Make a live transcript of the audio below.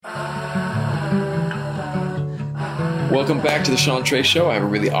Welcome back to the Sean Trey Show. I have a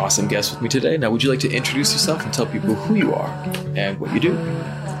really awesome guest with me today. Now, would you like to introduce yourself and tell people who you are and what you do?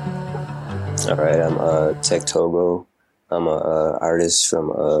 All right, I'm Tekh Togo. I'm a artist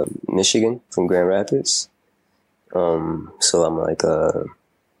from Michigan, from Grand Rapids. So I'm like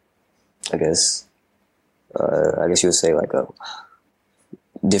I guess you would say like a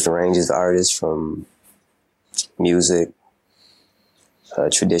different ranges of artists, from music,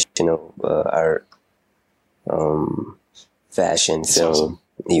 traditional art, fashion, That's film, awesome.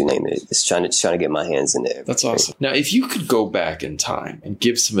 You name it. It's trying to get my hands in there. That's awesome. Now, if you could go back in time and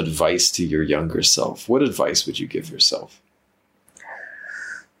give some advice to your younger self, what advice would you give yourself?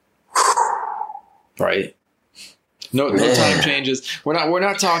 Right? No time changes. We're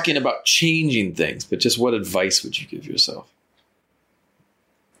not talking about changing things, but just what advice would you give yourself?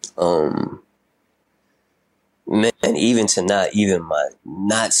 Man, even to my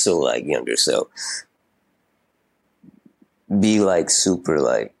not so like younger self, be like super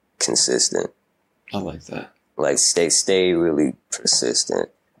like consistent. I like that. Like stay really persistent.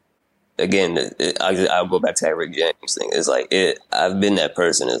 Again, I'll go back to that Rick James thing. It's like I've been that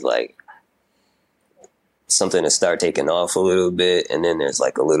person. It's like something to start taking off a little bit, and then there's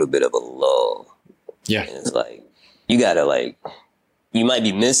like a little bit of a lull. Yeah, and it's like you gotta like. You might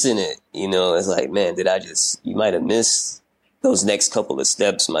be missing it, you know. It's like, man, you might have missed those next couple of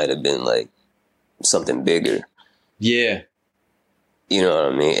steps. Might have been like something bigger. Yeah. You know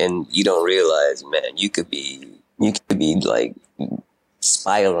what I mean? And you don't realize, man, you could be like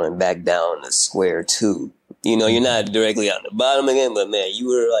spiraling back down the square too. You know, you're not directly on the bottom again, but man, you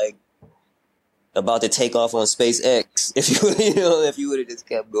were like about to take off on SpaceX if you would have just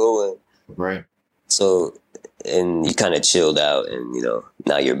kept going. Right. So, and you kind of chilled out, and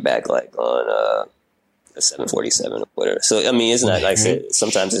now you're back like on a 747 or whatever. So I mean, it's not like I said,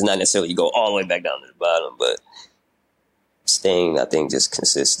 sometimes it's not necessarily you go all the way back down to the bottom, but staying, I think, just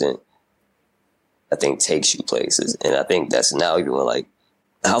consistent, I think takes you places. And I think that's now even like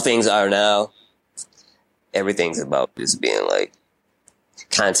how things are now, everything's about just being like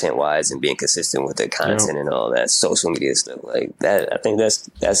content wise and being consistent with the content and all that social media stuff like that. I think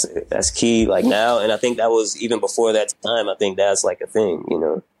that's key like now. And I think that was even before that time. I think that's like a thing,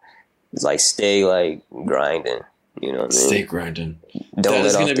 it's like stay like grinding, you know what I mean? Stay grinding. Don't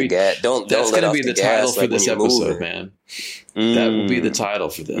let off the gas. That's going to be the title for this episode, man. That will be the title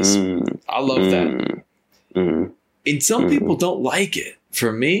for this. I love that. And some people don't like it.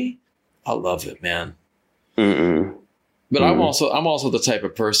 For me, I love it, man. But I'm also the type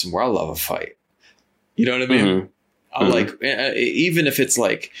of person where I love a fight. You know what I mean? I like, even if it's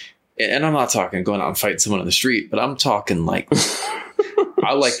like, and I'm not talking going out and fighting someone on the street, but I'm talking like,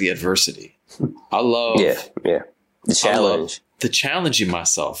 I like the adversity. I love the challenge. The challenging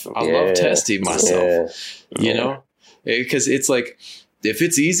myself. I love testing myself, you know, because it's like, if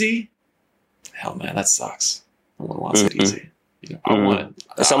it's easy, hell man, that sucks. No one wants it easy. I want it.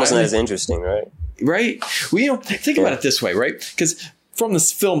 It's almost not as interesting, right? Right. Well, think about it this way, right? Because from the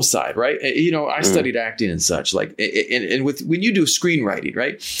film side, right? I studied acting and such, like, and when you do screenwriting,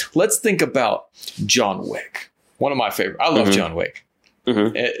 right? Let's think about John Wick. One of my favorite. I love John Wick.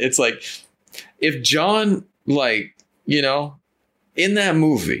 It's like, if John, like, in that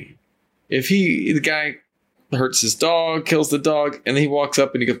movie, if the guy hurts his dog, kills the dog, and then he walks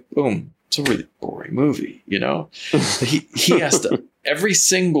up and he goes, boom. It's a really boring movie, he has to, every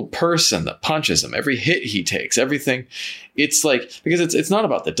single person that punches him, every hit he takes, everything, it's like, because it's not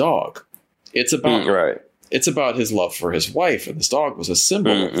about the dog. It's about, it's about his love for his wife, and this dog was a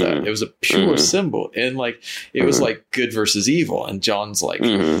symbol of that. It was a pure symbol. And like, it was like good versus evil. And John's like,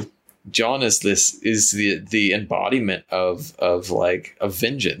 John is the embodiment of like a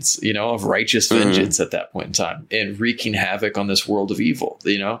vengeance, of righteous vengeance at that point in time, and wreaking havoc on this world of evil,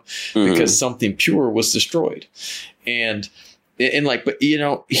 because something pure was destroyed. And like, but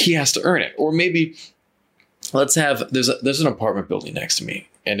he has to earn it. Or maybe there's an apartment building next to me,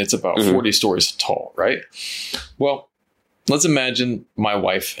 and it's about 40 stories tall, right? Well, let's imagine my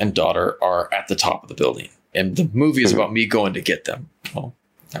wife and daughter are at the top of the building, and the movie is about me going to get them. Well,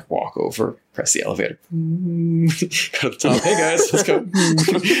 I walk over, press the elevator, go to the top. Hey guys, let's go.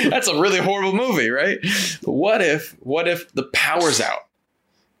 That's a really horrible movie, right? But what if the power's out?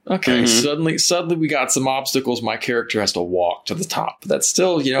 Okay, suddenly we got some obstacles. My character has to walk to the top. But that's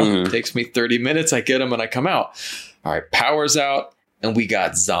still, takes me 30 minutes. I get them and I come out. All right, power's out, and we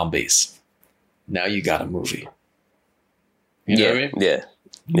got zombies. Now you got a movie. You know what I mean? Yeah.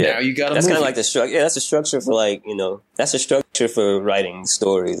 Now you got a movie. That's kind of like the structure. Yeah, that's a structure for like, that's a structure structure for writing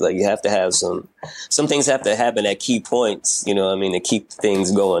stories. Like you have to have some things have to happen at key points, you know what I mean, to keep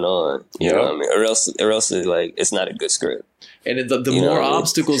things going on. You know what I mean? Or else it's like, it's not a good script. And the more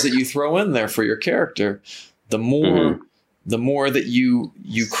obstacles that you throw in there for your character, the more that you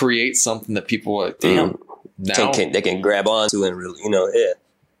create something that people are like, damn, now they can grab onto and really,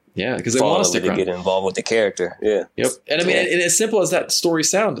 yeah, because they want us to get involved with the character. Yeah. Yep. And I mean, and as simple as that story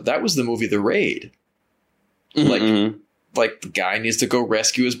sounded, that was the movie The Raid. Like the guy needs to go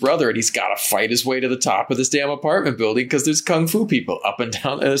rescue his brother, and he's got to fight his way to the top of this damn apartment building because there's kung fu people up and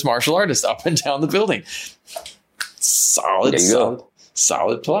down, and there's martial artists up and down the building. Solid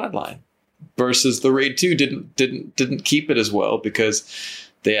plot line. Versus The Raid 2 didn't keep it as well because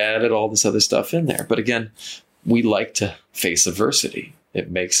they added all this other stuff in there. But again, we like to face adversity. It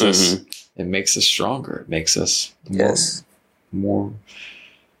makes us stronger. It makes us more,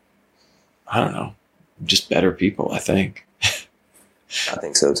 I don't know, just better people, I think. I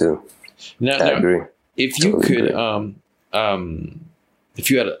think so too. Now, I agree. If you could,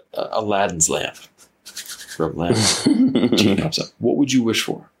 if you had a Aladdin's lamp, what would you wish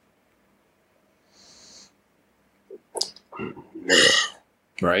for?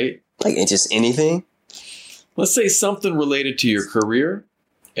 Right? Like just anything? Let's say something related to your career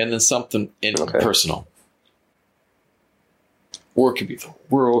and then something personal. Or it could be the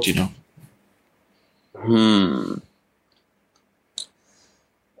world,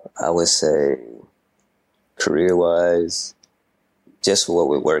 I would say career-wise, just what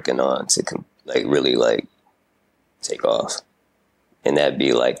we're working on to really take off. And that'd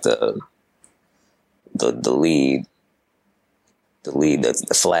be like the lead,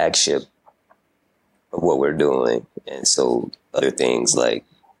 the flagship of what we're doing. And so other things like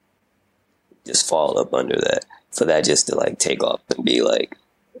just fall up under that, for that just to take off and be like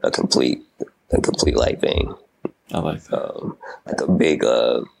a complete thing. I like that. Like a big,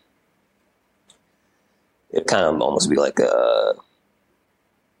 it kind of almost be like a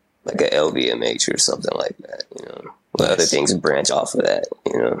LVMH or something like that, But other things branch off of that,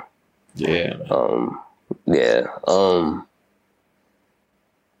 Yeah.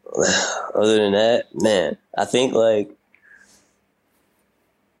 Other than that, man, I think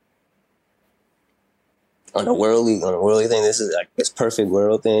on a worldly thing, this is this perfect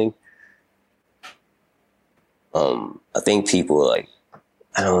world thing. I think people I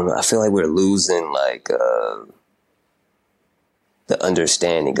don't know. I feel like we're losing the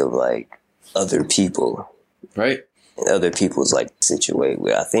understanding of other people, right? And other people's situation.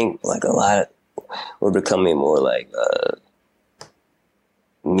 Where I think a lot of we're becoming more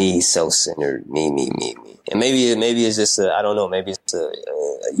me, self-centered, me, and maybe it's just I don't know. Maybe it's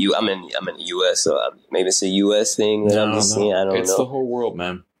I'm in the U.S., so maybe it's a U.S. thing that I'm just seeing. I don't know. It's the whole world,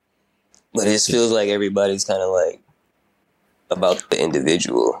 man. But it just feels like everybody's kind of about the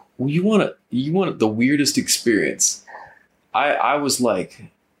individual. Well, you want the weirdest experience. I was my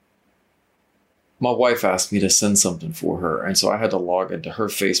wife asked me to send something for her, and so I had to log into her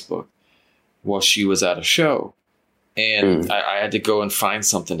Facebook while she was at a show. And I had to go and find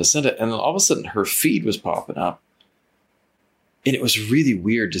something to send it. And then all of a sudden her feed was popping up. And it was really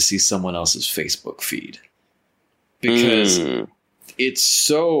weird to see someone else's Facebook feed. Because it's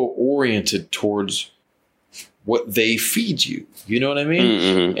so oriented towards what they feed you. You know what I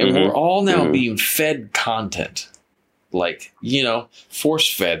mean? And we're all now being fed content. Force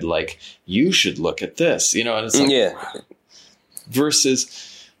fed, you should look at this. And it's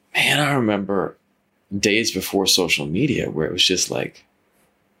versus, man, I remember days before social media where it was just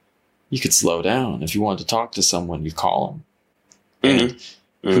you could slow down. If you wanted to talk to someone, you call them. And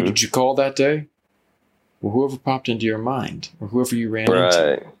who did you call that day? Well, whoever popped into your mind or whoever you ran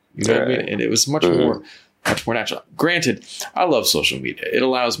into. You know what I mean? And it was much more natural. Granted, I love social media. It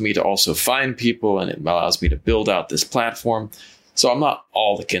allows me to also find people, and it allows me to build out this platform. So I'm not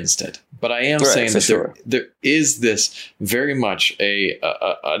all against it, but I am saying that there is this very much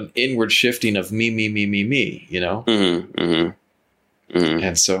an inward shifting of me,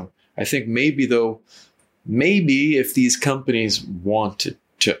 And so I think maybe if these companies wanted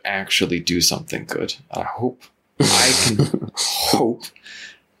to actually do something good, I can hope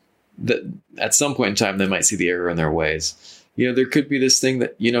that at some point in time they might see the error in their ways. There could be this thing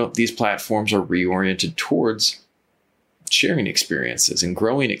that, these platforms are reoriented towards sharing experiences and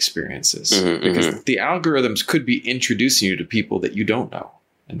growing experiences, because the algorithms could be introducing you to people that you don't know.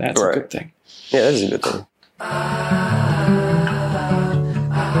 And that's a good thing. Yeah, that is a good thing.